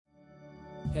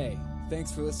Hey,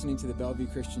 thanks for listening to the Bellevue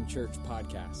Christian Church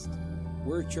podcast.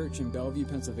 We're a church in Bellevue,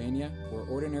 Pennsylvania, where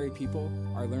ordinary people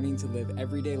are learning to live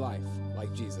everyday life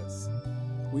like Jesus.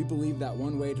 We believe that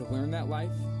one way to learn that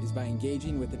life is by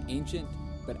engaging with an ancient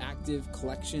but active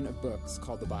collection of books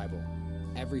called the Bible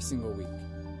every single week.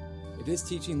 If this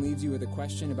teaching leaves you with a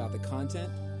question about the content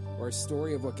or a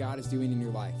story of what God is doing in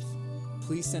your life,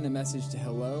 please send a message to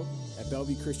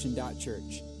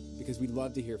hello@bellevuechristian.church because we'd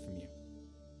love to hear from you.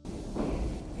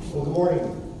 Well, good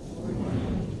morning.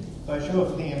 By show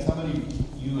of hands, how many of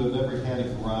you have ever had a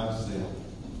garage sale?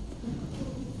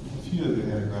 A few of you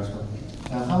have had a garage sale.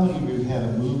 Now, how many of you have had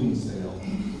a moving sale?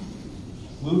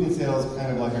 Moving sale is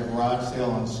kind of like a garage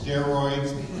sale on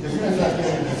steroids. If you're not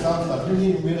getting rid of some stuff, you're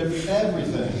getting rid of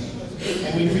everything.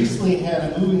 And we recently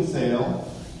had a moving sale,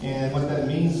 and what that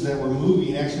means is that we're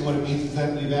moving. Actually, what it means is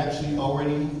that we've actually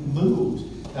already moved.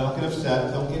 Now, don't get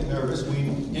upset. Don't get nervous. We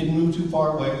didn't move too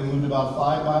far away. We moved about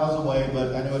 5 miles away,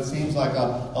 but I know it seems like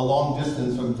a long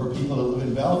distance for people that live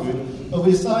in Bellevue. But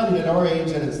we decided at our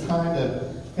age that it's time to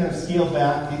kind of scale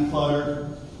back, declutter,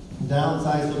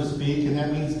 downsize, so to speak, and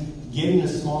that means getting a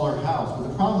smaller house. But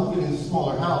the problem with getting a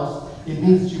smaller house, it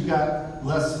means that you've got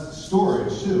less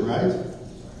storage too, right?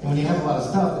 And when you have a lot of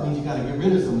stuff, it means you got to get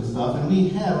rid of some of the stuff. And we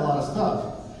had a lot of stuff.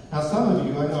 Now, some of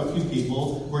you, I know a few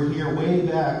people, were here way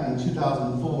back in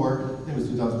 2004. I think it was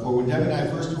 2004, when Debbie and I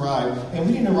first arrived. And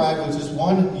we didn't arrive with just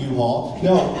one U-Haul.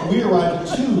 No, we arrived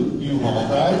with 2 U-Hauls,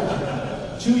 right?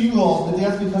 2 U-Hauls, but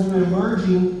that's because we're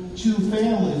merging 2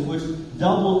 families, which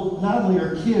doubled not only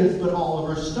our kids, but all of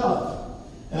our stuff.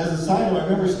 And as a side note, I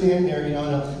remember standing there, and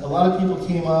a lot of people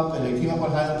came up, and they came up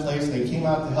on Highland Place, and they came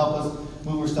out to help us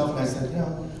move our stuff, and I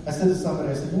said to somebody,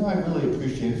 I really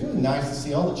appreciate it. It's really nice to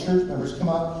see all the church members come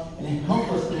out and help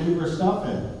us to move our stuff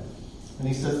in. And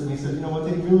he says to me, you know what,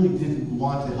 they really didn't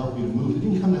want to help you to move. They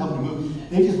didn't come to help you move.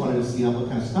 They just wanted to see what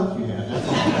kind of stuff you had. That's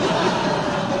all.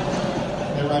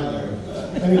 They're right there.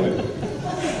 Anyway.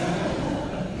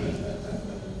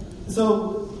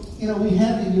 So, we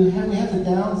had to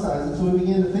downsize. And so we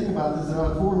began to think about this.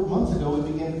 About 4 months ago, we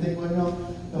began to think,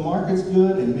 the market's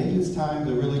good, and maybe it's time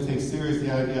to really take serious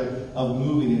the idea of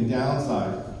moving and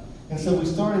downsize. And so we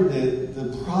started the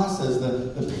process,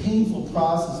 the painful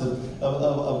process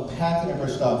of packing up our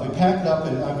stuff. We packed it up,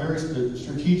 and I'm very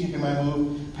strategic in my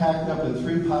move, packed it up in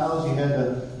 3 piles. You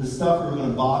had the stuff we were going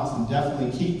to box and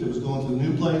definitely keep that was going to a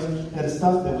new place. You had the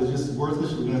stuff that was just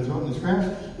worthless, we were going to throw it in the trash.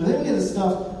 But then we had the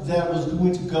stuff that was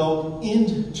going to go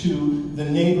into the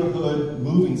neighborhood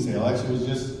moving sale. Actually, it was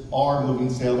just our moving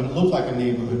sale, but it looked like a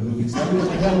neighborhood moving sale because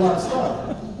we had a lot of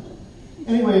stuff.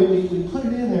 Anyway, we put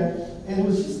it in there, and it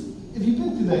was just, if you've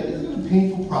been through that, it's been a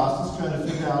painful process trying to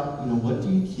figure out, what do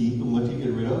you keep and what do you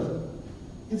get rid of?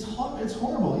 It's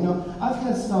horrible. I've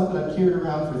had stuff that I've carried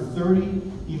around for 30,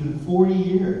 even 40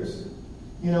 years.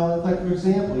 Like for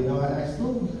example, I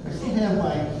still have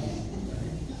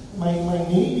my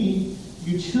Navy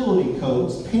utility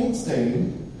coats, paint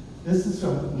stained. This is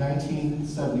from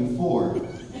 1974.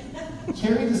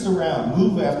 Carry this around,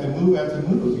 move after move after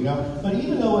move, But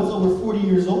even though it's over 40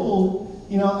 years old,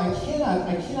 I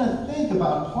cannot think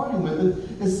about parting with it,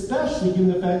 especially given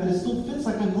the fact that it still fits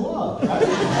like a glove, right?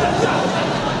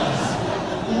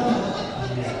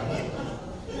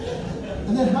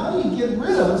 And then how do you get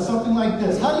rid of something like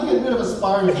this? How do you get rid of a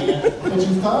Spider-Man that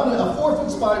you found, a 4-foot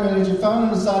Spider-Man that you found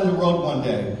on the side of the road one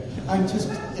day?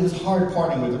 It was hard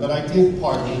parting with it, but I did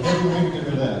part with it. Maybe get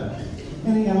rid of that.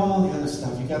 And then you got all the other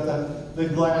stuff. You got the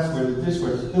glassware, the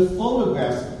dishware, the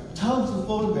photographs, tons of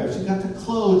photographs. You got the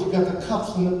clothes, you got the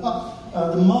cups and the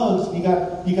mugs. You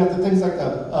got the things like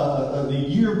the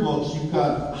yearbooks. You've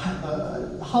got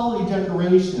holiday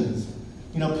decorations.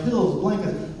 Pillows,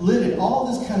 blankets, lidded, all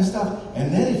this kind of stuff.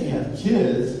 And then if you have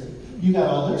kids, you got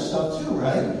all their stuff too,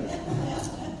 right?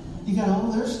 You got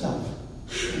all their stuff.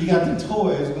 You got the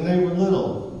toys when they were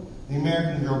little. The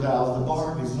American Girl dolls, the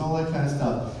Barbies, and all that kind of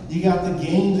stuff. You got the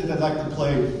games that they'd like to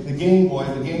play, the Game Boys,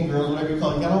 the Game Girls, whatever you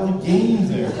call it. You got all the games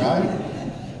there, right?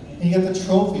 And you got the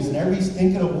trophies and every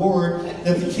stinking award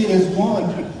that the kid has won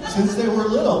since they were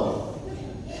little.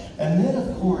 And then,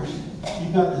 of course, you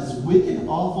got this wicked,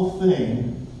 awful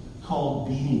thing called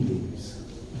Beanie Babies.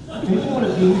 Do you know what a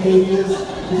Beanie Baby is?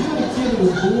 If you had a kid that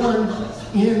was born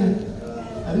in,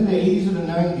 I think, the 80s or the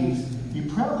 90s, you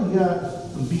probably got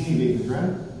some Beanie Babies,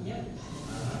 right?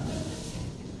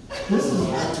 This is a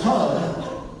tub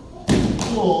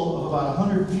full of about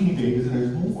 100 Beanie Babies, and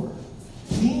there's more.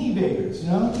 Beanie Babies,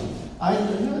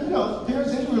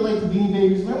 parents, they relate to Beanie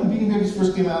Babies. Remember when Beanie Babies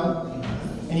first came out?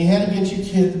 and you had to get your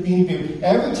kid the Beanie Baby.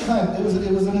 Every time, it was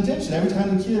an addiction. Every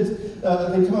time the kids,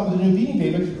 they come up with a new Beanie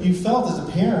Baby, you felt as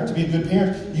a parent, to be a good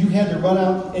parent, you had to run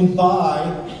out and buy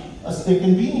a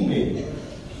stinking Beanie Baby.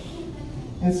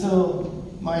 And so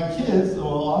my kids, well,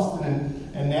 Austin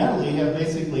and Natalie, have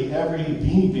basically every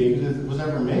Beanie Baby that was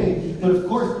ever made. But of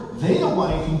course, they don't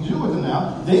want anything to do with them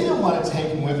now. They don't want to take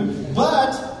them with them.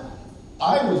 But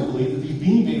I always believe that these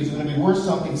Beanie Babies are going to be worth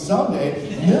something someday,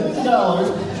 millions of dollars,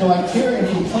 so I carry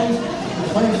them from place to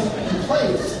place to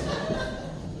place.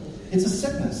 It's a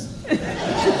sickness.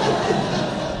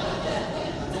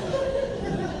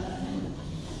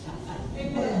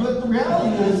 But the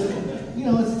reality is,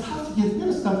 it's tough to get rid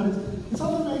of stuff, and it's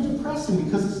also very depressing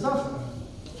because the stuff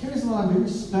carries a lot of very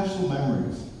special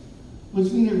memories. Which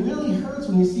means it really hurts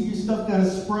when you see your stuff kind of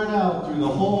spread out through the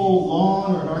whole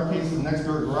lawn, or in our case, the next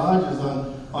door garages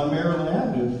on Maryland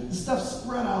Avenue. The stuff's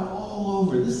spread out all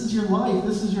over. This is your life.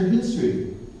 This is your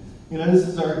history. This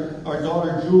is our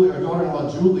daughter Julie, our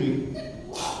daughter-in-law Julie,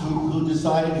 who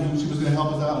decided she was going to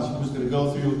help us out, and she was going to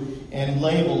go through and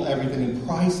label everything and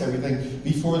price everything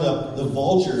before the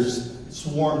vultures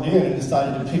swarmed in and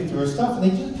decided to pick through her stuff.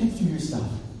 And they just pick through your stuff.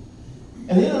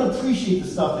 And they don't appreciate the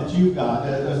stuff that you've got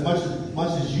as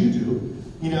much as you do.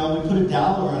 We put $1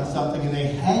 on something and they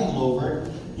haggle over it.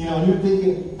 And you're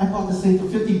thinking, I bought this thing for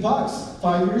 $50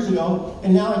 5 years ago,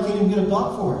 and now I can't even get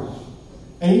 $1 for it.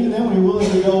 And even then, when you're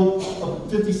willing to go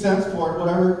 50 cents for it,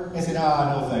 whatever, they say,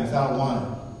 no thanks, I don't want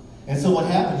it. And so what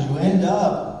happens? You end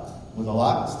up with a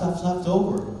lot of stuff left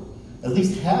over. At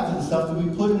least half of the stuff that we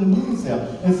put in the movie sale.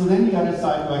 And so then you got to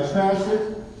decide, do I trash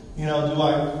it?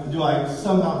 Do I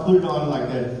somehow put it on like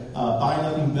a Buy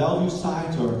Nothing Bellevue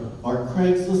site or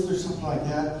Craigslist or something like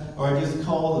that? Or I just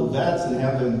call the vets and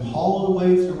have them haul it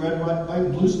away to the Red, White,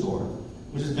 and Blue store,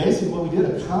 which is basically what we did,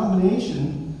 a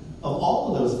combination of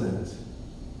all of those things.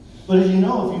 But as you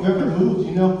know, if you've ever moved,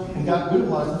 and got rid of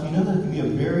a lot of stuff, that it can be a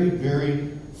very,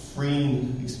 very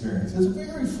freeing experience. It's a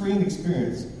very freeing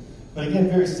experience. But again,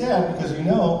 very sad because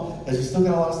as you still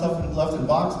got a lot of stuff left in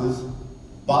boxes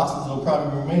will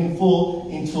probably remain full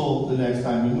until the next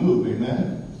time you move,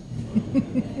 amen?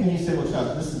 And you say, well,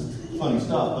 Chuck, this is funny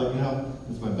stuff, but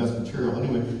it's my best material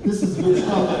anyway. This is good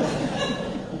stuff, but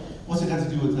what's it got to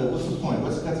do with what's the point?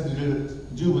 What's it got to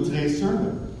do with today's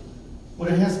sermon? What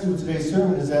it has to do with today's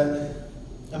sermon is that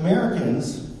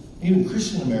Americans, even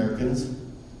Christian Americans,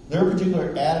 their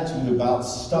particular attitude about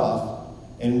stuff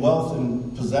and wealth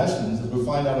and possessions, as we'll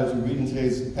find out as we read in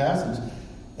today's passage,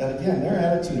 that again,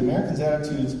 Americans'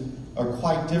 attitudes are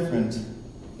quite different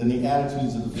than the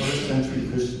attitudes of the first century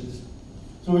Christians.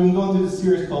 So we've been going through this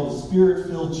series called The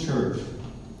Spirit-Filled Church.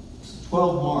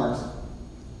 12 marks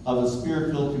of the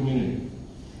Spirit-Filled community.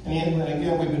 And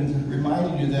again, we've been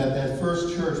reminding you that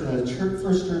first church, when the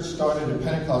first church started at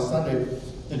Pentecost Sunday,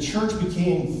 the church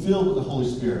became filled with the Holy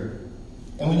Spirit.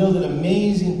 And we know that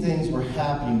amazing things were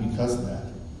happening because of that.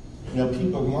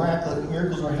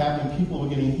 Miracles were happening, people were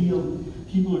getting healed,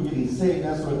 people were getting saved,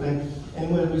 that sort of thing. And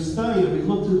when we study and we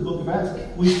look through the book of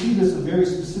Acts, we see this in very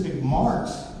specific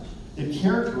marks that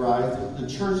characterized the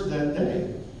church that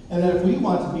day. And that if we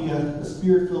want to be a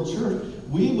Spirit-filled church,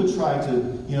 we would try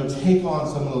to, take on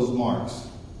some of those marks.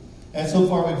 And so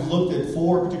far we've looked at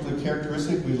 4 particular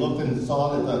characteristics. We looked and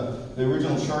saw that the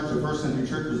original church, the first century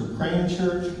church, was a praying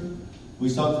church. We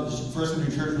saw that the first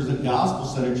century church was a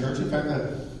gospel-centered church. In fact,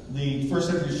 the first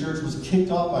century church was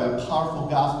kicked off by a powerful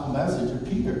gospel message of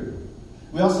Peter.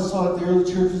 We also saw that the early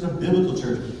church was a biblical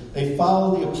church. They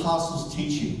followed the apostles'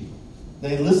 teaching.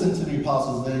 They listened to the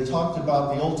apostles. They talked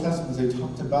about the Old Testament. They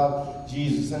talked about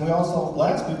Jesus. And we also saw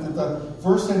last week that the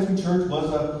first century church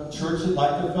was a church that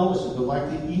liked the fellowship, that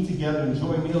liked to eat together and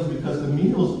enjoy meals because the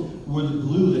meals were the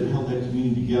glue that held that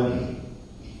community together.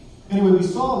 Anyway, we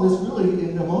saw this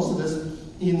really, most of this,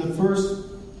 in the first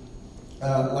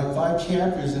 5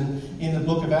 chapters in the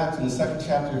book of Acts, in the second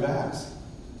chapter of Acts.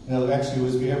 Actually,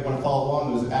 if you want to follow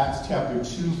along, it was Acts chapter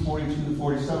 2, 42 to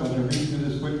 47. I'm going to read through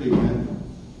this quickly again.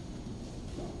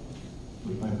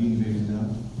 Put my Beanie Babies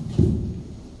down.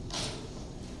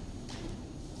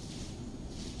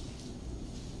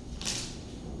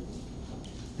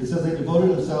 It says they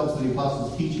devoted themselves to the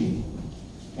apostles' teaching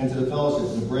and to the fellowship,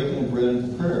 to the breaking of bread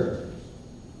and to prayer.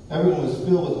 Everyone was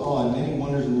filled with awe, and many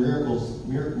wonders and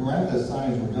miraculous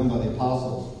signs were done by the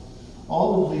apostles.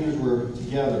 All the believers were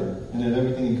together and had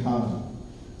everything in common.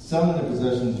 Selling their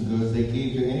possessions and goods they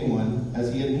gave to anyone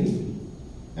as he had need.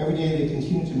 Every day they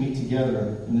continued to meet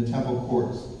together in the temple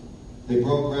courts. They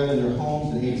broke bread in their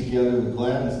homes and ate together with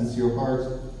glad and sincere hearts,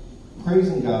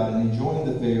 praising God and enjoying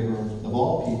the favor of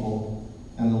all people.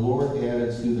 And the Lord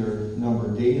added to their number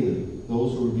daily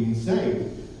those who were being saved.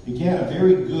 again, a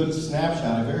very good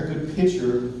snapshot, a very good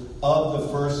picture of the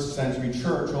first century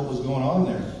church, what was going on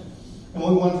there. And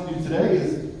what we want to do today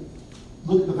is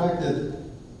look at the fact that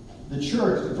the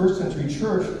church, the first century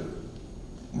church,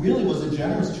 really was a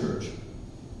generous church.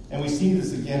 And we see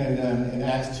this again in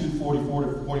Acts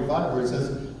 2:44 to 45, where it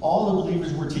says, all the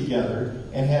believers were together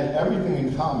and had everything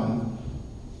in common,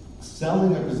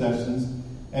 selling their possessions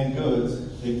and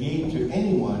goods they gave to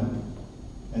anyone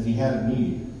as he had a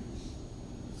need.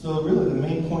 So really the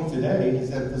main point today is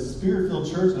that the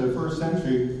Spirit-filled church of the first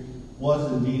century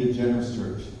was indeed a generous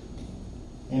church.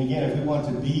 And again, if we want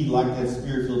to be like that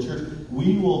Spirit-filled church,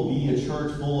 we will be a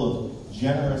church full of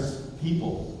generous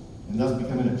people, and thus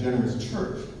becoming a generous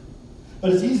church.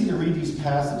 But it's easy to read these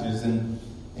passages and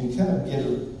kind of get,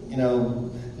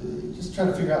 just try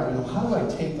to figure out, how do I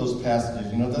take those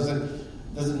passages?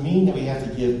 Does it mean that we have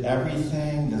to give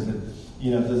everything? Does it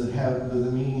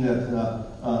mean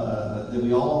that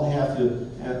we all have to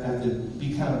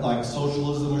be kind of like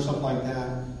socialism or something like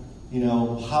that?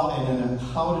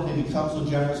 How did they become so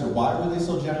generous, or why were they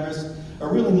so generous?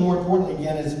 Or really, more importantly,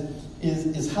 again,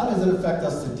 is how does it affect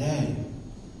us today?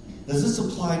 Does this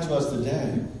apply to us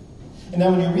today? And now,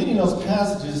 when you're reading those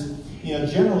passages,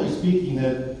 generally speaking,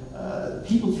 that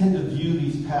people tend to view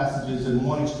these passages in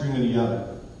one extreme or the other.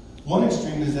 One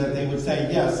extreme is that they would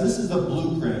say, yes, this is a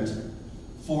blueprint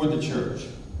for the church.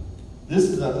 This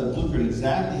is a blueprint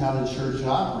exactly how the church should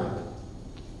operate.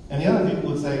 And the other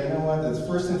people would say, that's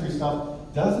first century stuff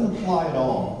doesn't apply at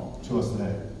all to us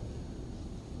today.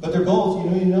 But they're both,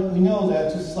 we know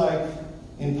that just like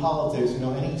in politics,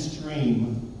 any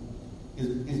extreme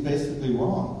is basically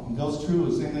wrong. It goes true,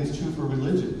 the same thing's true for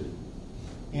religion.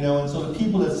 And so the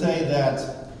people that say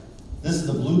that this is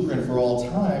the blueprint for all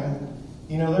time,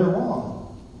 they're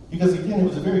wrong. Because again, it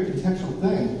was a very contextual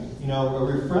thing. A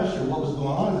refresher of what was going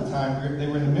on at the time. They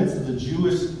were in the midst of the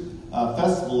Jewish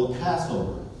festival of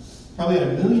Passover. Probably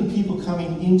had 1 million people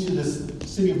coming into this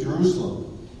city of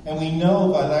Jerusalem. And we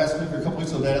know by last week or a couple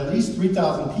weeks ago that at least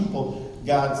 3,000 people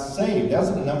got saved. That's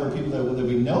the number of people that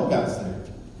we know got saved.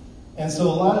 And so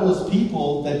a lot of those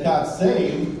people that got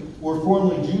saved were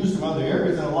formerly Jews from other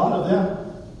areas, and a lot of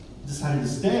them decided to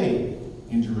stay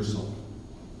in Jerusalem.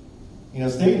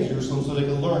 Stay in Jerusalem so they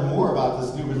could learn more about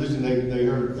this new religion they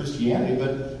heard of Christianity.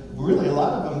 But really, a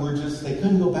lot of them were they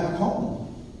couldn't go back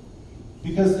home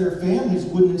because their families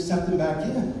wouldn't accept them back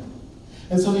in.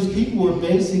 And so these people were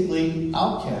basically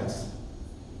outcasts.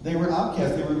 They were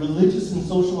outcasts. They were religious and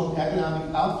social and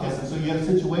economic outcasts. And so you had a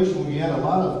situation where you had a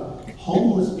lot of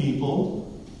homeless people,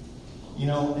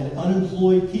 and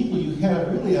unemployed people. You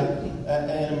had really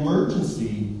an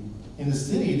emergency in the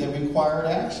city that required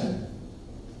action.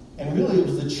 And really, it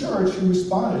was the church who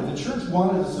responded. If the church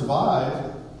wanted to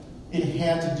survive, it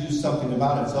had to do something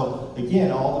about it. So, again,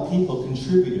 all the people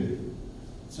contributed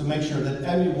to make sure that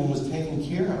everyone was taken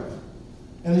care of.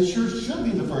 And the church should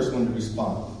be the first one to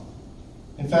respond.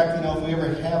 In fact, if we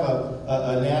ever have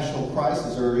a national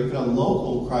crisis or even a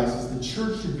local crisis, the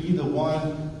church should be the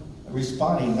one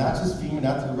responding, not just FEMA,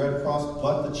 not to the Red Cross,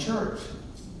 but the church.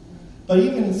 But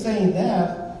even in saying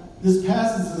that, this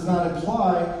passage does not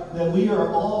imply that we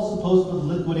are all supposed to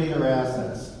liquidate our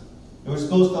assets. And we're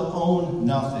supposed to own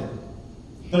nothing.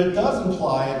 But it does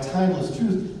imply a timeless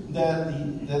truth that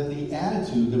the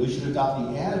attitude, that we should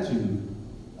adopt the attitude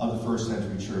of the first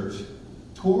century church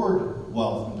toward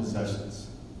wealth and possessions.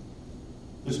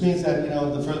 Which means that,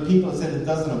 for the people that say that it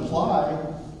doesn't apply,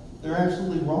 they're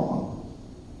absolutely wrong.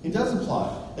 It does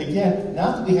apply. Again,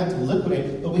 not that we have to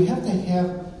liquidate, but we have to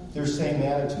have their same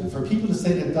attitude. For people to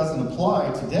say that it doesn't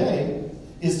apply today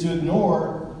is to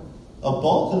ignore a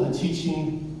bulk of the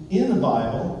teaching in the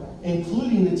Bible,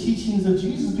 including the teachings of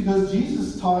Jesus, because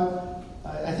Jesus taught,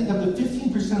 I think up to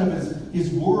 15% of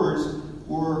his words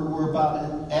were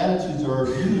about attitudes or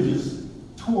views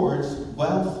towards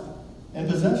wealth and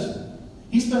possession.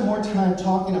 He spent more time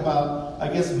talking about,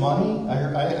 money.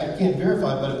 I can't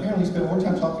verify, but apparently he spent more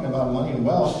time talking about money and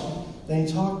wealth than he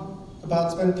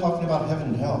spent talking about heaven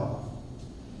and hell.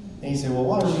 And you say, well,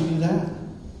 why did he do that?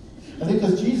 I think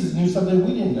because Jesus knew something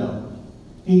we didn't know.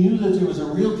 He knew that there was a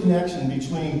real connection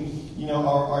between,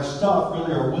 our stuff,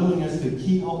 really our willingness to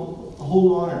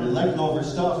hold on or to let go of our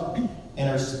stuff,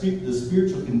 and the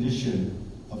spiritual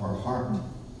condition of our heart.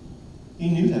 He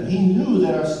knew that. He knew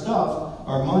that our stuff,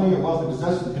 our money, our wealth, and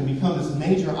possession can become this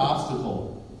major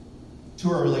obstacle to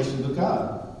our relationship with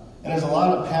God. And there's a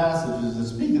lot of passages that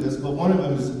speak of this, but one of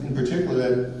them is in particular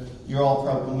that you're all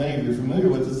probably, many of you are familiar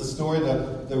with, is the story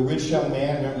of the rich young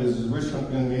man. There's this rich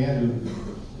young man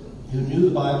who knew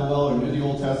the Bible well, or knew the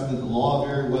Old Testament, the law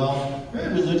very well.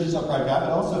 Very religious, upright guy, but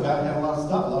also a guy who had a lot of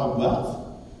stuff, a lot of wealth.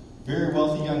 very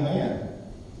wealthy young man.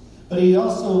 But he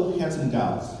also had some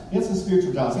doubts. He had some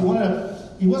spiritual doubts.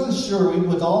 He wasn't sure,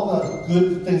 with all the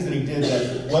good things that he did,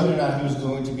 that whether or not he was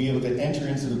going to be able to enter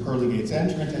into the pearly gates,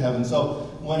 enter into heaven. So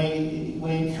when he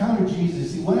encountered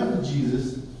Jesus, he went up to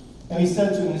Jesus, and he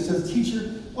said to him, he says,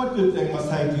 "Teacher, what good thing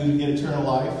must I do to get eternal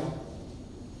life?"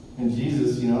 And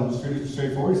Jesus, was pretty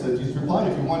straightforward. He said, Jesus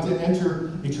replied, "If you want to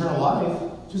enter eternal life,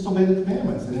 just obey the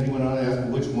commandments." And then he went on to ask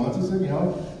him which ones. He said,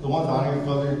 the ones, honor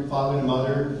your father and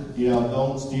mother,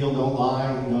 don't steal, don't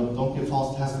lie, don't give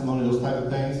false testimony, those type of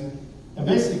things. And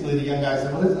basically the young guy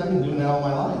said, "Well, I've been doing that all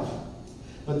my life."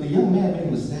 But the young man made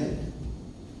a mistake.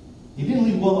 He didn't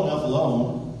leave well enough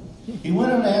alone. He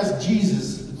went on to ask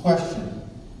Jesus the question.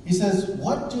 He says,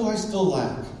 "What do I still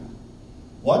lack?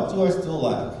 What do I still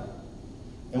lack?"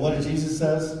 And what did Jesus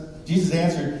say? Jesus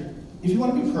answered, "If you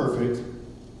want to be perfect,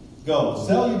 go,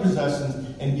 sell your possessions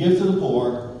and give to the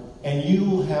poor, and you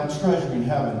will have treasure in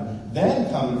heaven. Then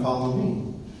come and follow me."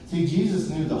 See, Jesus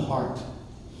knew the heart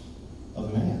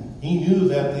of the man. He knew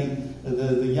that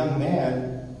the young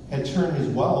man had turned his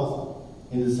wealth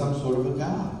into some sort of a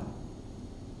god.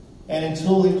 And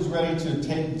until he was ready to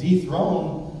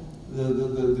dethrone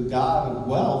the god of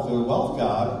wealth, or the wealth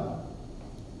god,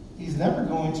 he's never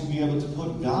going to be able to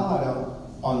put God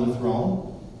on the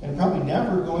throne, and probably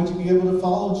never going to be able to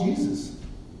follow Jesus.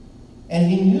 And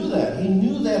he knew that. He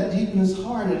knew that deep in his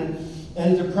heart, and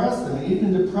it depressed him. It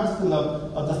even depressed him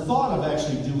of the thought of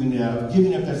actually doing that, of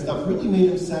giving up that stuff, really made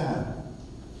him sad.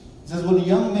 It says, when the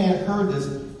young man heard this,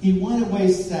 he went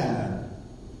away sad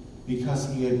because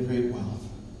he had great wealth.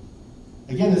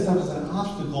 Again, this stuff is an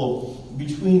obstacle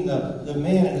between the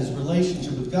man and his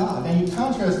relationship with God. And you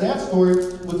contrast that story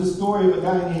with the story of a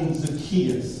guy named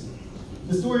Zacchaeus.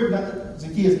 The story of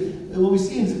Zacchaeus, what we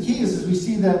see in Zacchaeus is we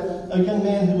see that a young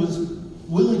man who was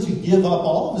willing to give up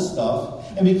all the stuff,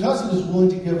 and because he was willing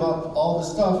to give up all the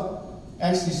stuff,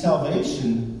 actually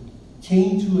salvation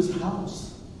came to his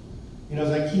house.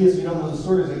 Zacchaeus, you don't know the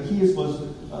story, Zacchaeus was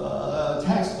a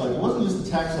tax collector. It wasn't just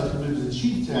a tax collector, but he was a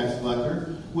chief tax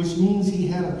collector, which means he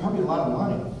had probably a lot of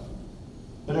money.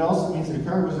 But it also means that he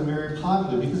probably wasn't very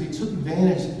popular because he took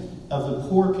advantage of the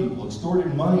poor people,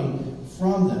 extorted money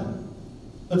from them.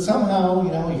 But somehow,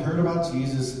 he heard about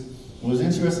Jesus and was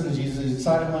interested in Jesus. He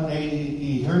decided one day,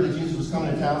 he heard that Jesus was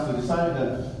coming to town, so he decided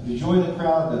to join the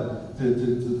crowd,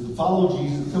 to follow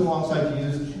Jesus, to come alongside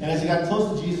Jesus. And as he got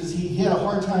close to Jesus, he had a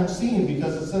hard time seeing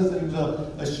because it says that he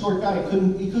was a short guy.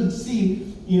 He couldn't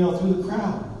see, through the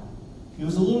crowd. He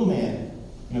was a little man.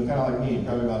 Kind of like me,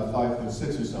 probably about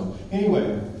 5'6" or so.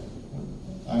 Anyway,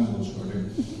 I'm a little shorter.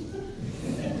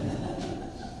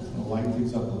 I'll lighten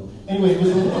things up a little. Anyway, he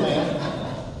was a little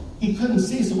man. He couldn't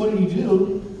see, so what did he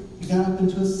do? He got up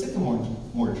into a sycamore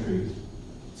tree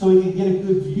so he could get a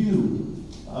good view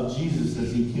of Jesus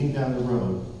as he came down the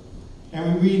road.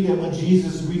 And we read that when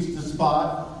Jesus reached the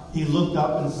spot, he looked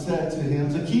up and said to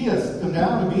him, "Zacchaeus, come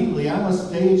down immediately. I must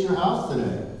stay at your house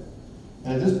today."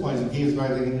 And at this point, Zacchaeus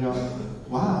started thinking,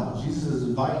 wow, Jesus is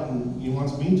he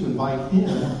wants me to invite him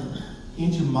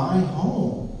into my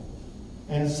home.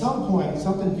 And at some point,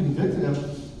 something convicted him,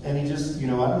 and he just, I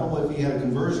don't know if he had a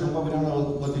conversion, we don't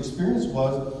know what the experience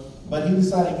was, but he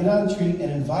decided to get out of the tree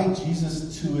and invite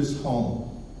Jesus to his home.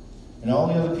 And all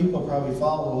the other people probably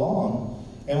followed along.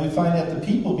 And we find that the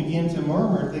people begin to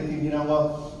murmur, thinking,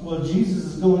 well, Jesus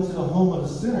is going to the home of a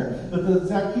sinner. But the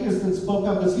Zacchaeus that spoke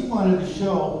up, because he wanted to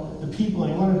show the people,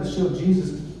 and he wanted to show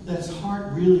Jesus that his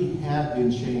heart really had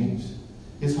been changed.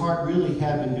 His heart really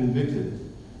had been convicted.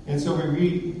 And so we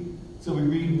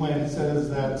read when it says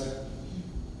that,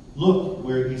 look,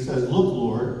 where he says, "Look,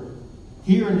 Lord,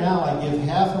 here and now I give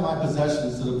half of my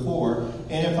possessions to the poor,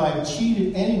 and if I've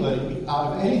cheated anybody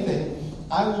out of anything,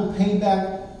 I will pay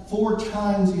back 4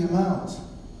 times the amount."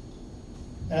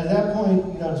 And at that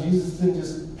point, Jesus didn't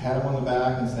just pat him on the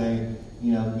back and say,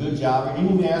 "Good job." He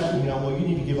didn't even ask him, well, you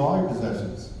need to give all your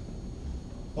possessions.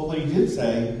 But what he did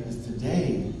say is,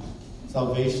 today,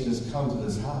 salvation has come to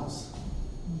this house.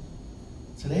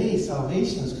 Today,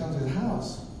 salvation has come to the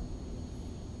house.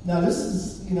 Now, this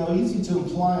is, easy to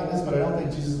imply in this, but I don't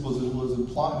think Jesus was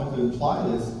meant to imply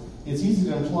this. It's easy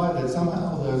to imply that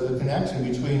somehow there's a connection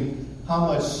between how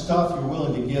much stuff you're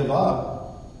willing to give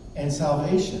up and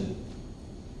salvation.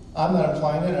 I'm not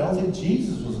implying that. I don't think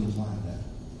Jesus was implying that.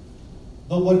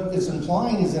 But what it's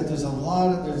implying is that there's a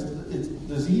lot of,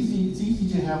 it's easy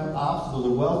to have an obstacle, the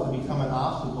wealth to become an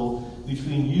obstacle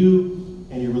between you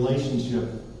and your relationship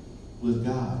with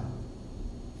God.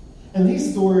 And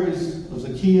these stories of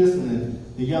Zacchaeus and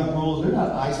the young ruler, they're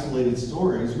not isolated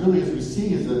stories. Really, as we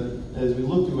see, as we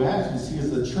look through Acts, we see as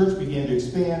the church began to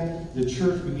expand, the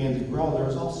church began to grow. There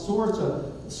was all sorts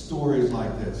of stories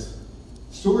like this.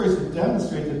 Stories that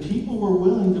demonstrate that people were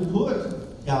willing to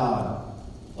put God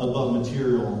above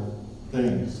material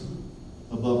things,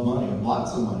 above money,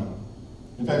 lots of money.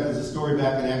 In fact, there's a story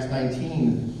back in Acts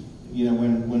 19,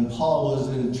 when Paul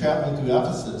was traveling through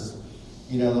Ephesus.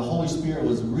 The Holy Spirit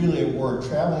was really at work,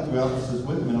 traveling through Ephesus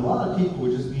with him, and a lot of people were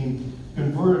just being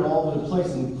converted all over the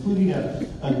place, including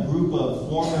a group of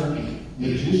former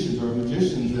magicians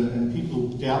and people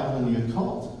dabbling in the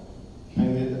occult. I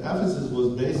mean, Ephesus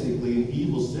was basically an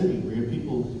evil city where you had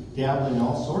people dabbling in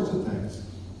all sorts of things.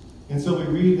 And so we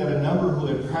read that a number who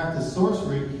had practiced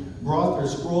sorcery brought their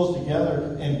scrolls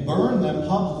together and burned them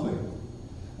publicly.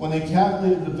 When they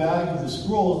calculated the value of the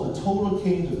scrolls, the total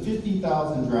came to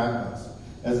 50,000 drachmas.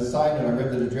 As a side note, I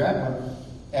read that a drachma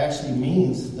actually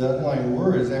means, the underlying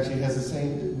word actually has the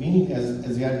same meaning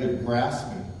as the idea of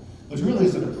grasping, which really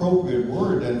is an appropriate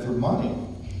word then for money.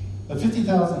 But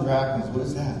 50,000 drachmas, what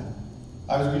is that?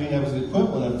 I was reading that was the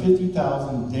equivalent of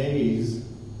 50,000 days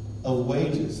of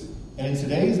wages. And in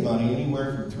today's money,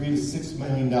 anywhere from $3 to $6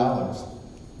 million.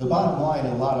 The bottom line,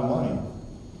 a lot of money.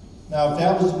 Now, if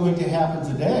that was going to happen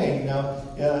today,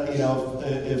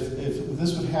 if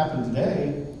this would happen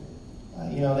today,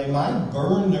 they might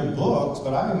burn their books,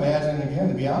 but I imagine, again,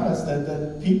 to be honest,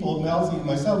 that people,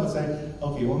 myself, would say,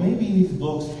 okay, well, maybe these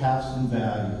books have some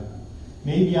value.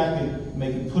 Maybe I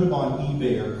could put them on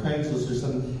eBay or Craigslist or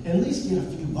something, and at least get a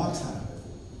few bucks out of it.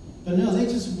 But no, they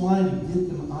just wanted to get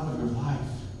them out of their life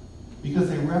because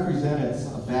they represented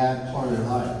a bad part of their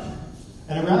life.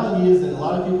 And the reality is that a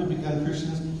lot of people become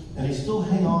Christians, and they still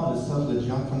hang on to some of the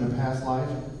junk from their past life,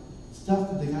 stuff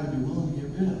that they got to be willing to get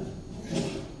rid of.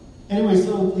 Anyway,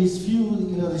 so these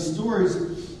stories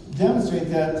demonstrate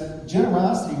that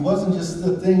generosity wasn't just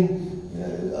the thing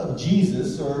of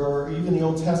Jesus or even the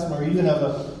Old Testament or even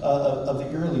of the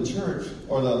early church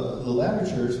or the latter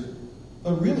church,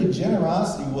 but really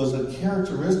generosity was a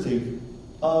characteristic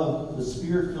of the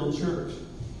Spirit-filled church.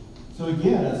 So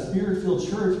again, a Spirit-filled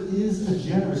church is a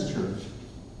generous church.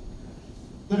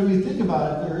 But if we think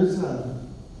about it,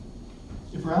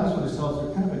 if we're honest with ourselves,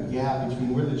 there's kind of a gap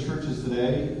between where the church is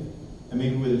today and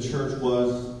maybe where the church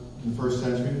was in the first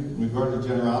century in regard to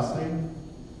generosity.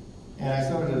 And I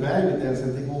started to evaluate that and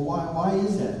started thinking, well, why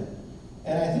is that?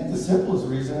 And I think the simplest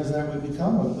reason is that we've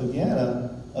become, again,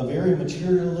 a very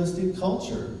materialistic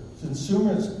culture,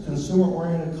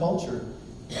 consumer-oriented culture.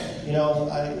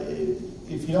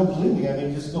 If you don't believe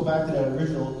me, just go back to that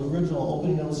original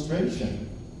opening illustration.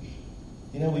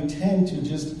 We tend to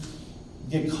just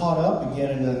get caught up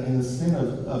again in the sin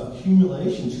of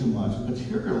accumulation too much,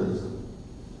 materialism.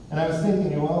 And I was thinking,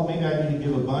 maybe I need to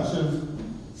give a bunch of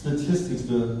statistics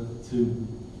to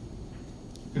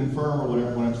confirm or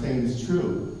whatever what I'm saying is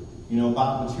true,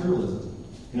 about materialism.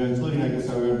 Including, I guess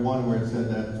I read one where it said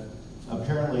that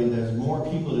apparently there's more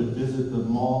people that visit the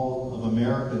Mall of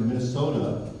America in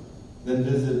Minnesota than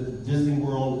visit Disney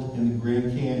World and the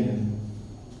Grand Canyon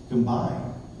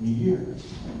combined in a year.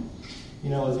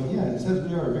 It says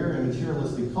we are a very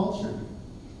materialistic culture.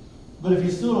 But if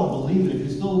you still don't believe it, if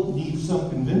you still need some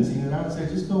convincing, then I would say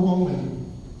just go home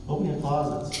and open your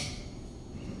closets.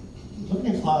 Look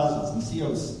in your closets and see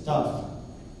all the stuff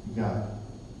you got.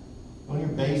 Go in your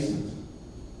basement,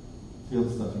 see all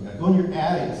the stuff you got. Go in your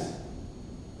attics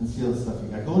and see all the stuff you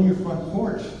got. Go in your front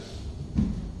porch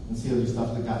and see all the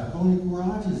stuff you got. Go in your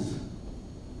garages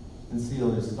and see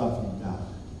all the stuff you got.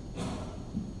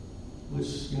 Which,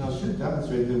 should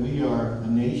demonstrate that we are a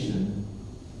nation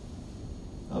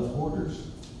of hoarders.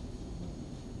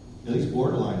 At least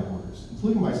borderline hoarders,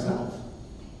 including myself.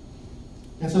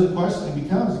 And so the question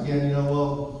becomes again,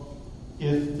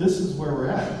 if this is where we're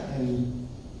at and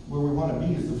where we want to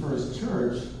be as the first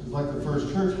church, like the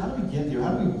first church, how do we get there?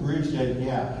 How do we bridge that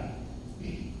gap?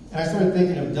 And I started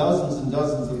thinking of dozens and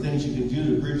dozens of things you can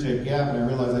do to bridge that gap, and I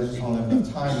realized I just don't have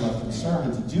enough time left in the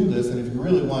sermon to do this. And if you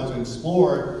really want to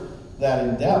explore that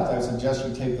in depth, I suggest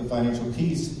you take the Financial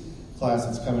Peace class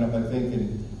that's coming up, I think,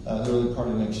 in the early part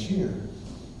of next year.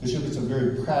 Because you'll get some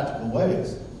very practical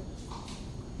ways.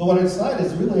 But what I decided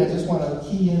is really I just want to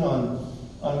key in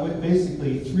on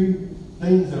basically three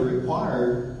things that are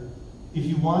required if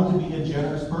you want to be a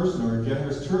generous person or a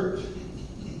generous church.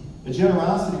 A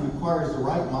generosity requires the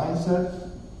right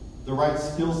mindset, the right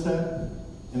skill set,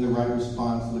 and the right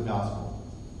response to the gospel.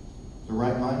 The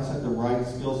right mindset, the right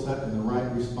skill set, and the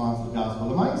right response to the gospel.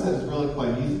 The mindset is really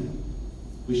quite easy.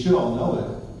 We should all know it.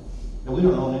 And we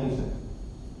don't own anything.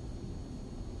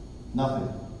 Nothing.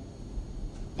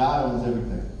 God owns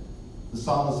everything. The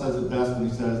psalmist says it best when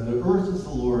he says, "The earth is the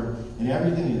Lord, and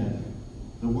everything in it,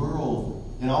 the world,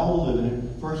 and all who live in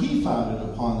it, for he founded it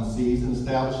upon the seas and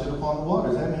established it upon the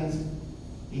waters." That means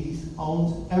He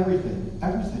owns everything.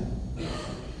 Everything.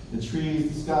 The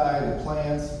trees, the sky, the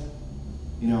plants,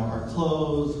 our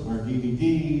clothes, our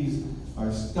DVDs,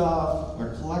 our stuff,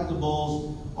 our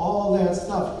collectibles, all that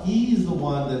stuff. He's the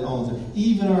one that owns it.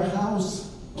 Even our house.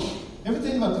 Ever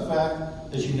think about the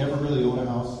fact that you never really own a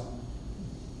house?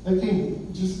 I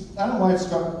don't know why it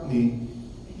struck me.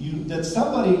 That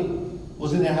somebody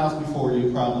was in that house before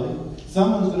you, probably.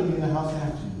 Someone's going to be in the house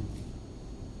after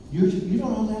you. You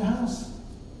don't own that house.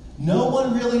 No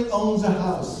one really owns a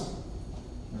house.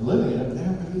 They're living in it, but they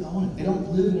don't really own it. They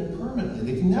don't live in it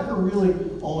permanently. They can never really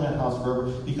own a house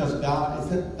forever because God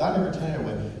never intended it that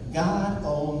way. God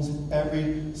owns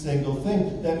every single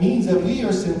thing. That means that we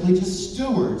are simply just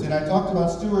stewards. And I talked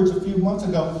about stewards a few months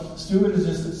ago. Steward is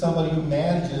just somebody who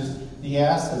manages the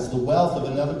assets, the wealth of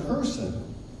another person.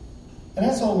 And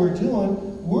that's all we're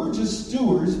doing. We're just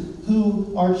stewards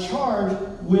who are charged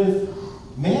with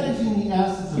managing the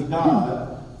assets of God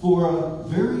for a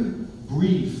very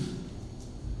brief,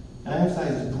 and I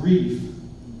emphasize brief,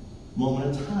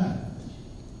 moment of time.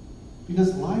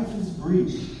 Because life is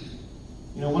brief.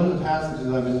 One of the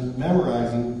passages I've been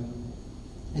memorizing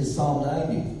is Psalm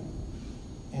 90.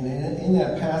 And in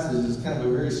that passage is kind of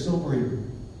a very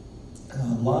sobering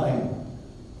line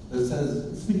that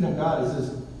says, speaking of God, it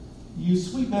says, "You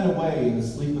sweep men away in the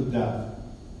sleep of death.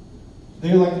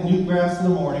 They are like the new grass in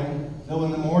the morning, though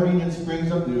in the morning it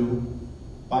springs up new.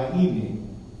 By evening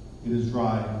it is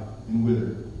dry and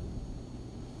withered."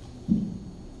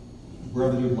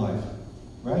 Brevity of life,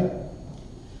 right?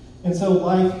 And so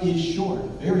life is short,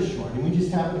 very short, and we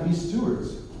just happen to be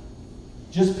stewards.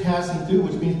 Just passing through,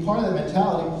 which means part of that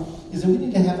mentality is that we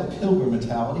need to have a pilgrim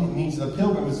mentality. It means a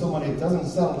pilgrim is someone that doesn't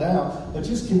settle down, but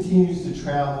just continues to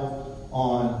travel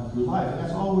on through life. And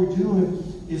that's all we're doing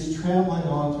is traveling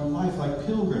on through life like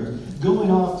pilgrims, going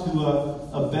off to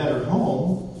a better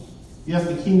home. Yes,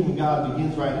 the kingdom of God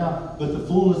begins right now, but the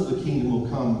fullness of the kingdom will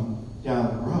come down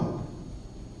the road.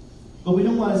 But we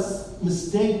don't want to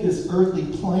mistake this earthly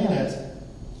planet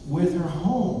with our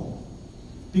home.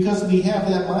 Because we have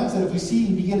that mindset, if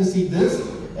we begin to see this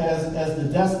as the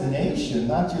destination,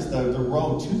 not just the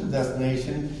road to the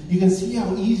destination, you can see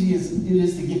how easy it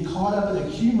is to get caught up in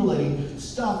accumulating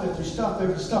stuff after stuff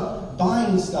after stuff,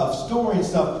 buying stuff, storing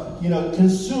stuff,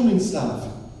 consuming stuff.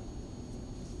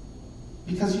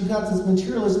 Because you've got this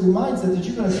materialistic mindset that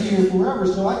you're going to be here forever,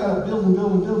 so I got to build and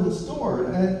build and build and store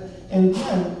it. And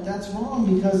again, that's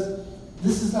wrong because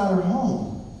this is not our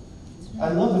home. I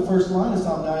love the first line of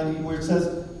Psalm 90 where it says,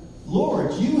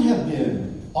 "Lord, you have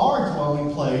been our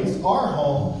dwelling place, our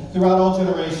home, throughout all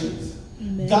generations."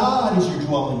 Amen. God is your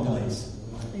dwelling place.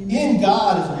 Amen. In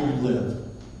God is where you live.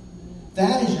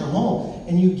 That is your home.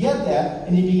 And you get that,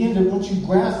 and you begin to, once you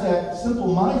grasp that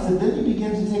simple mindset, then you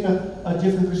begin to take a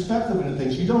different perspective into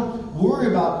things. You don't worry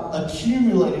about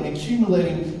accumulating,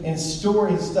 and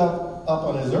storing stuff up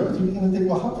on this earth. You begin to think,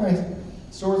 well, how can I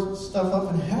store stuff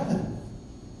up in heaven?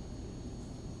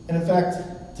 And in fact,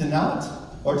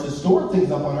 to store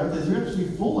things up on earth is actually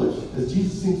foolish, as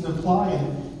Jesus seems to imply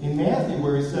in Matthew,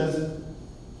 where he says,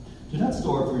 "Do not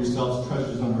store up for yourselves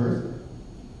treasures on earth,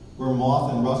 where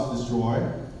moth and rust destroy,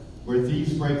 where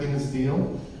thieves break in and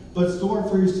steal, but store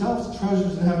for yourselves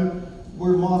treasures in heaven,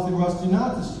 where moth and rust do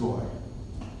not destroy,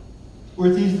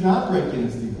 where thieves do not break in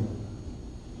and steal.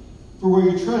 For where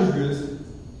your treasure is,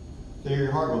 there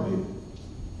your heart will be."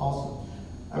 Also,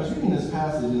 I was reading this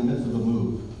passage in the midst of a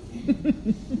move.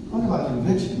 Talk about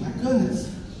conviction, my goodness.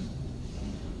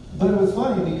 But it was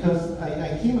funny because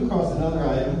I came across another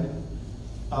item,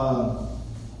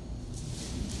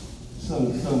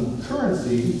 some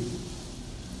currency,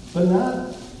 but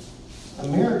not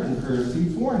American currency,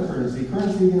 foreign currency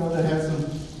that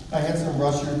I had some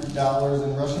Russian dollars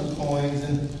and Russian coins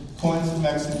and coins from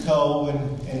Mexico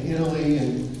and Italy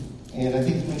and I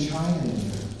think even China in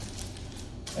there.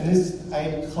 And I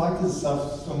had collected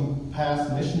stuff from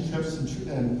past mission trips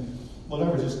and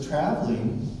whatever, just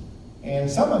traveling. And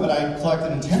some of it I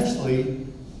collected intentionally,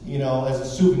 as a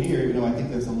souvenir, even though I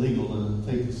think that's illegal to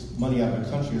take money out of the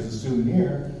country as a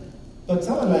souvenir. But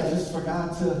some of it I just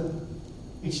forgot to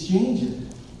exchange it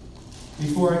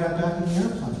before I got back in the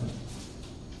airplane.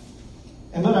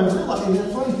 But I realized, and the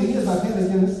funny thing is, I've had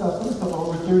some of this stuff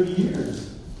over 30 years.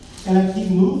 And I keep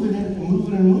moving it and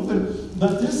moving and moving.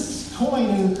 But this coin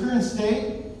in the current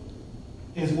state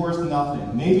is worth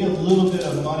nothing. Maybe a little bit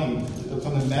of money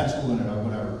from the metal in it or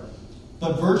whatever.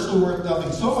 But virtually worth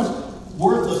nothing. So much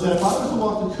worthless that if I was to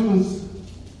walk to Coons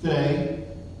today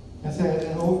and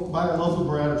say, buy a loaf of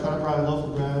bread, or try to buy a loaf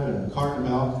of bread and a carton of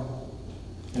milk,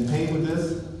 and pay with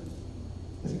this,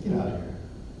 I said, get out of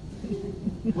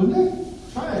here. Wouldn't they?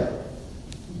 Try it.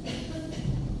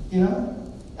 You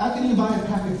know? How can you buy a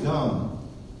pack of gum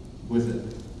with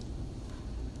it?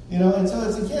 You know, and so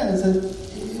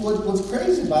what's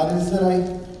crazy about it is that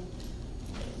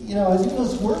even though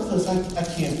it's worthless, I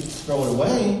can't throw it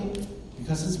away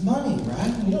because it's money,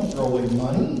 right? You don't throw away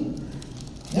money.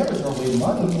 Never throw away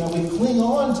money. You know, we cling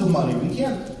on to money.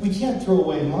 We can't throw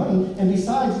away money. And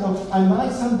besides, I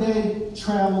might someday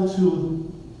travel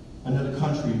to another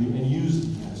country and use it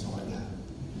again or something like that.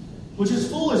 Which is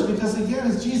foolish because, again,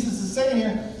 as Jesus is saying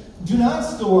here, do not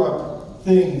store up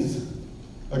things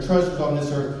or treasures on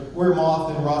this earth where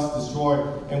moth and rust destroy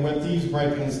and where thieves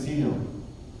break and steal.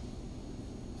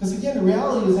 Because, again, the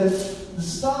reality is that the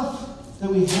stuff that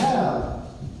we have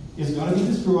is going to be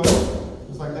destroyed.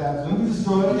 Just like that. It's going to be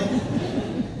destroyed.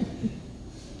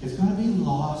 It's going to be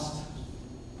lost.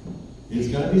 It's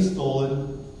going to be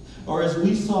stolen. Or as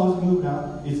we saw as we moved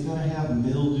out, it's going to have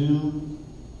mildew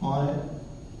on it.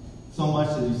 So much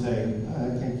that you say,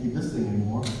 I can't keep this thing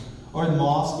anymore. Or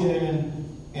moths get in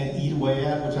and eat away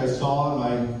at, which I saw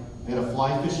I had a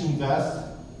fly fishing vest.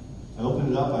 I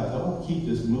opened it up. I thought, I'll keep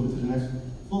this and move it to the next.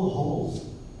 Full of holes.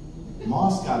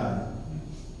 Moths got in it.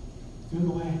 Threw it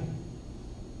away.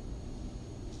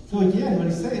 So again, what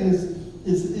he's saying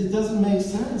is it doesn't make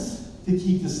sense to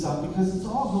keep this stuff because it's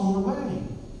all going away.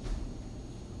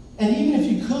 And even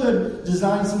if you could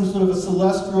design some sort of a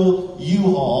celestial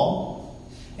U-Haul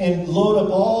and load up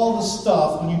all the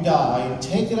stuff when you die and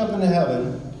take it up into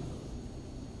heaven,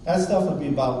 that stuff would be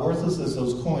about worthless as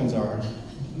those coins are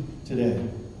today,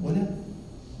 wouldn't it?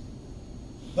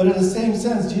 But in the same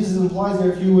sense, Jesus implies that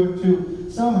if you were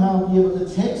to somehow be able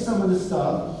to take some of this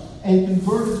stuff and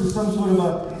convert it to some sort of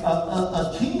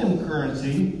a kingdom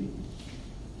currency,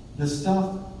 the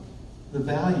stuff, the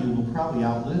value will probably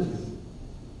outlive you.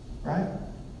 Right?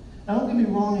 Now don't get me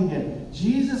wrong again.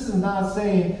 Jesus is not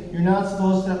saying you're not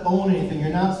supposed to own anything. You're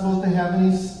not supposed to have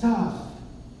any stuff.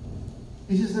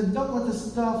 He just said, don't let the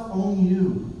stuff own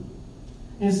you.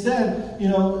 Instead,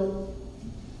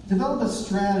 develop a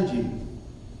strategy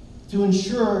to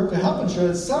help ensure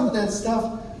that some of that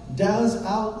stuff does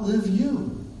outlive you.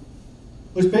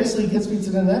 Which basically gets me to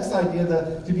the next idea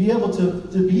that to be able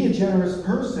to be a generous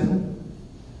person,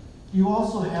 you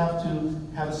also have to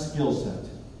have a skill set.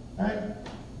 Right?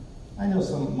 I know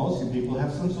most of you people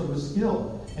have some sort of a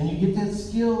skill. And you get that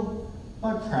skill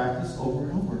by practice over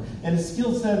and over. And the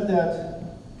skill set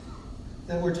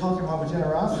that we're talking about with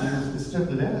generosity is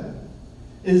simply that.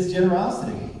 It is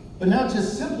generosity. But not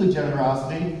just simply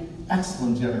generosity,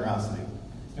 excellent generosity.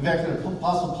 In fact, the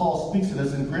Apostle Paul speaks to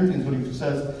this in Corinthians when he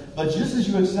says, but just as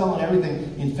you excel in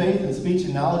everything, in faith and speech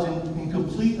and knowledge and in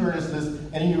complete earnestness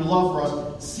and in your love for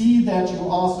us, see that you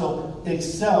also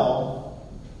excel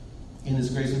in this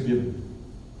grace of giving.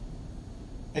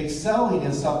 Excelling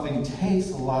in something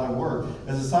takes a lot of work.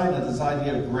 As a side note, this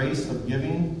idea of grace of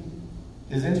giving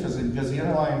is interesting because the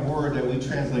underlying word that we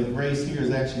translate grace here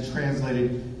is actually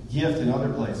translated gift in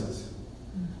other places.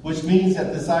 Which means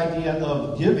that this idea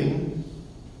of giving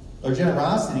or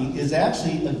generosity is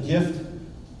actually a gift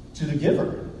to the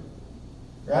giver.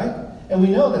 Right? And we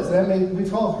know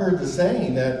we've all heard the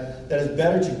saying that it's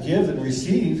better to give than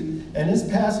receive, and this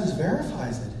passage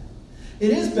verifies it. It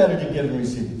is better to give than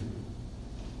receive.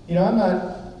 I don't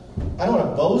want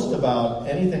to boast about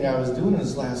anything I was doing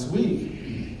this last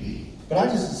week, but I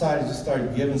just decided to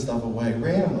start giving stuff away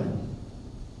randomly.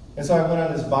 And so I went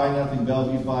on this Buy Nothing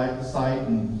Bellevue site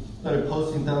and started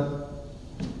posting stuff.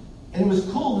 And it was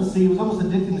cool to see, it was almost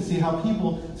addicting to see how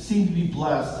people seem to be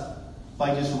blessed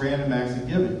by just random acts of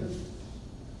giving.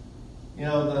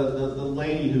 The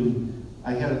lady who,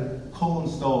 I had a Coleman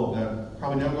stove that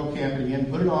probably never go camping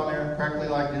again, put it on there, correctly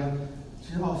like him.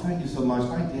 She said, oh, thank you so much.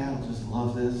 My dad will just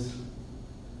love this.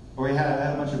 Or I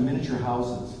had a bunch of miniature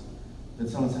houses that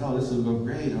someone said, oh, this will go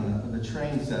great on the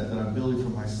train set that I'm building for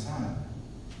my son.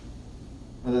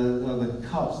 Or the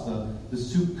cups, the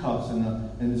soup cups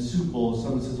and the soup bowls.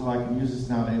 Someone says, oh, I can use this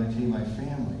now to entertain my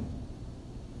family.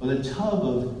 Or the tub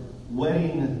of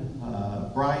wedding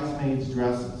bridesmaids'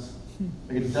 dresses.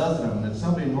 Like a dozen of them that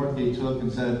somebody in Northgate took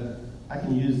and said, I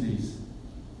can use these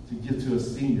to give to a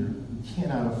senior who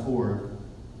cannot afford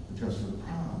a dress for the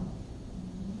prom.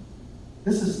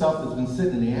 This is stuff that's been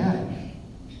sitting in the attic,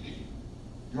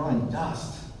 drawing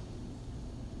dust.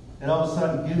 And all of a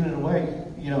sudden, giving it away,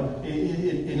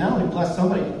 it not only blessed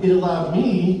somebody, it allowed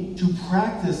me to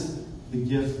practice the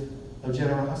gift of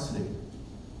generosity.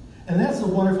 And that's a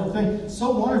wonderful thing.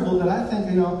 So wonderful that I think,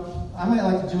 I might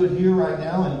like to do it here right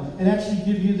now and actually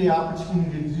give you the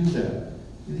opportunity to do that.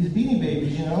 These Beanie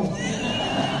Babies,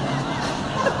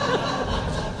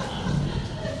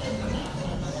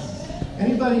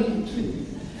 Anybody,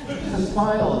 a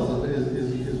smile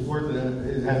is worth it, and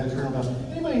it has eternal value.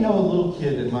 Anybody know a little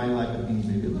kid that might like a beanie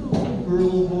baby? A little girl,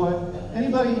 little boy?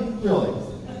 Anybody? Really?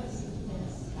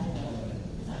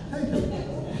 Thank you.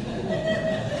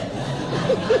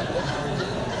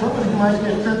 Somebody might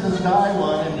get Princess Di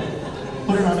one and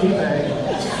put it on eBay.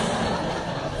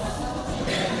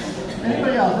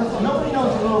 Anybody else? Nobody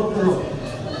knows a little girl,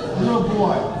 a little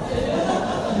boy.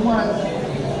 You want to?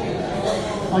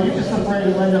 Oh, you're just afraid to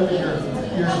end up in your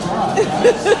garage, right?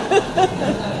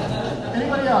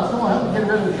 Anybody else? Come on, help me get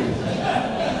rid of these.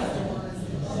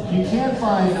 You can't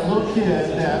find a little kid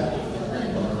that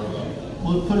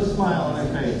will put a smile on their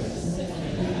face.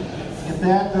 If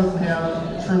that doesn't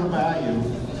have eternal value,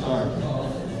 sorry.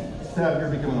 Instead, you're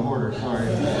becoming a hoarder. Sorry.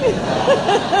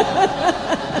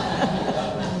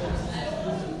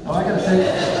 Oh, I gotta say,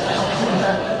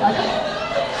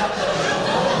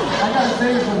 I gotta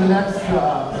save it for the next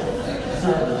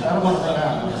service. I don't want to run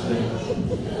out of this thing.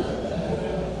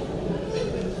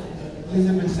 These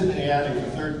have been sitting in the attic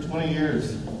for 20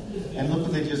 years, and look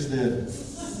what they just did.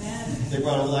 They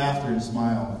brought a laughter and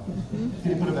smile.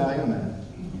 Can you put a value on that?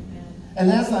 And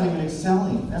that's not even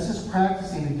excelling. That's just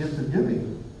practicing the gift of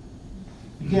giving.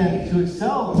 Again, to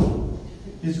excel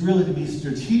is really to be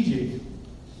strategic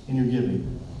in your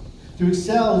giving. To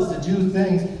excel is to do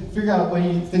things, figure out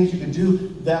things you can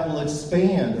do that will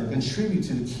expand or contribute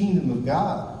to the kingdom of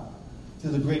God, to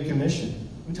the Great Commission.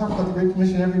 We talk about the Great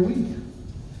Commission every week.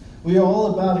 We are all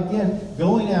about, again,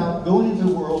 going out, going into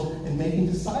the world, and making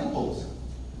disciples.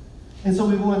 And so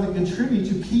we want to contribute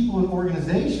to people and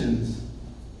organizations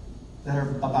that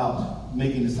are about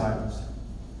making disciples.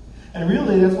 And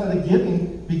really, that's why the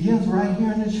giving begins right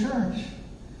here in the church.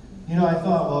 You know, I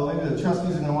thought, well, maybe the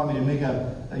trustees are going to want me to make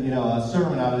a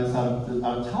sermon out of this,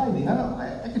 out of tithing.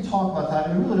 I could talk about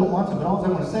tithing. I really don't want to, but all I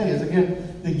want to say is,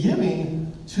 again, the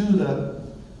giving to the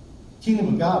kingdom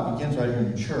of God begins right here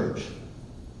in your church.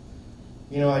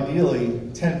 You know, ideally,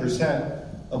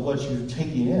 10% of what you're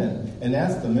taking in, and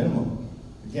that's the minimum.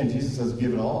 Again, Jesus says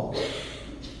give it all.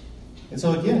 And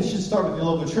so again, it should start with your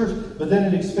local church, but then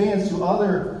it expands to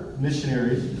other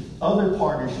missionaries, other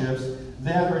partnerships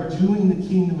that are doing the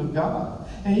kingdom of God.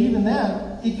 And even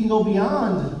that, it can go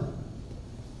beyond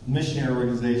missionary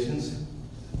organizations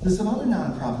to some other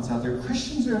nonprofits out there,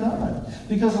 Christians or not.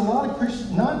 Because a lot of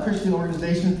non-Christian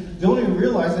organizations don't even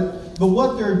realize it, but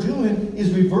what they're doing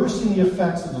is reversing the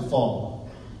effects of the fall.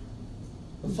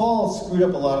 The fall screwed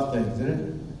up a lot of things, didn't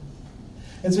it?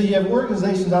 And so you have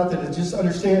organizations out there that just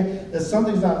understand that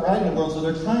something's not right in the world, so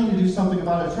they're trying to do something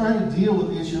about it. They're trying to deal with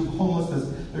the issue of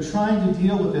homelessness. They're trying to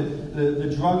deal with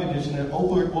the drug addiction and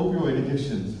opioid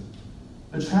addictions.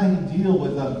 They're trying to deal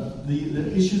with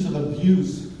the issues of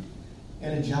abuse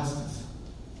and injustice.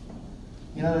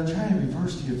 You know, they're trying to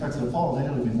reverse the effects of the fall, and they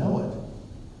don't even know it.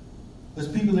 There's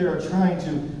people there are trying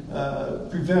to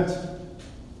prevent,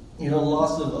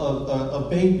 loss of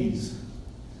babies.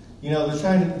 You know,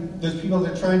 there's people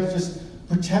that are trying to just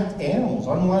protect animals,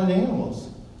 unwanted animals.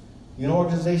 You know, an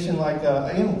organization like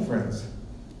Animal Friends.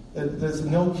 There's a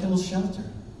no-kill shelter.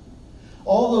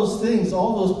 All those things,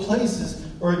 all those places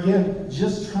are, again,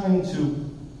 just trying to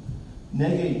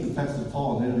negate the effects of the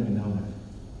fall, and they don't even know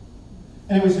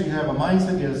that. Anyway, so you have a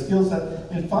mindset, you have a skill set,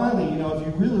 and finally, if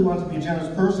you really want to be a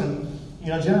generous person,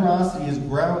 generosity is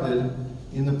grounded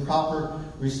in the proper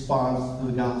response to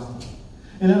the gospel.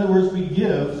 In other words, we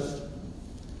give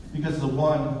because of the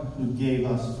one who gave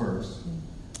us first.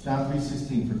 John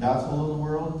 3:16, for God so loved the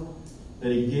world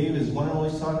that he gave his one and only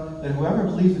Son, that whoever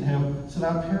believes in him shall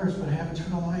not perish but have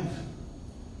eternal life.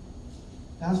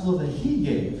 God's love that he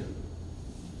gave.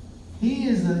 He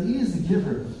is the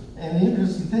giver. And the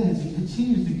interesting thing is he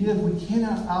continues to give. We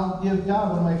cannot outgive God.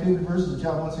 One of my favorite verses is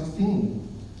John 1:16.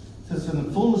 It says, in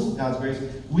the fullness of God's grace,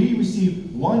 we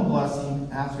receive one blessing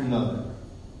after another.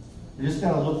 You just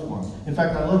got to look for them. In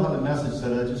fact, I love how the Message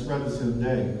said, I just read this the other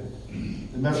day.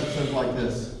 The Message says like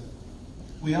this: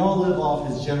 we all live off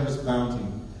his generous bounty,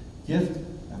 gift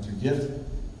after gift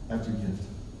after gift.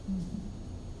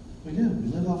 We do. We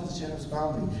live off his generous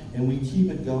bounty, and we keep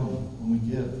it going when we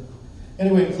give.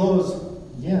 Anyway, to close,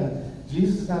 again,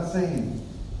 Jesus is not saying,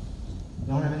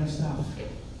 don't have any stuff.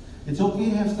 It's okay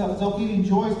to have stuff. It's okay to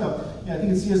enjoy stuff. I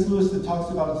think it's C.S. Lewis that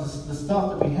talks about the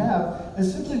stuff that we have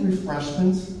as simply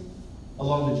refreshments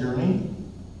along the journey.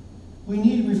 We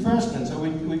need refreshments, or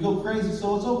we go crazy.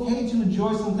 So it's okay to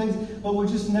enjoy some things, but we're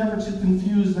just never to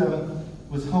confuse them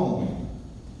with home.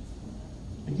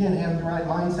 Again, having the right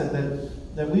mindset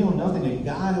that we own nothing, that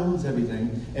God owns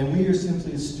everything, and we are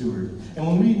simply a steward. And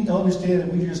when we understand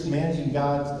that we're just managing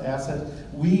God's assets,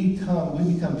 we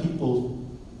become people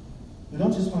who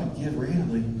don't just want to give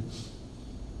randomly,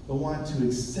 but want to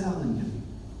excel in giving.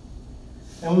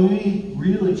 And when we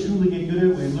really, truly get good at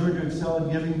it, we learn to excel in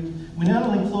giving, we not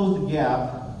only close the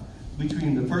gap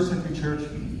between the first century church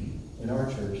and our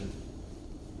church,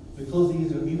 we close the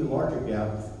even larger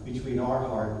gap between our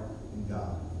heart and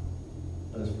God.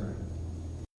 Let us pray.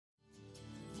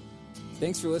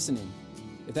 Thanks for listening.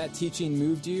 If that teaching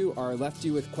moved you or left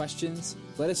you with questions,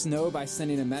 let us know by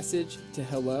sending a message to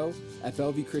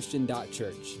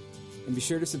hello@bellevuechristian.church. And be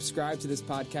sure to subscribe to this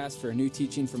podcast for a new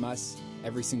teaching from us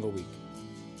every single week.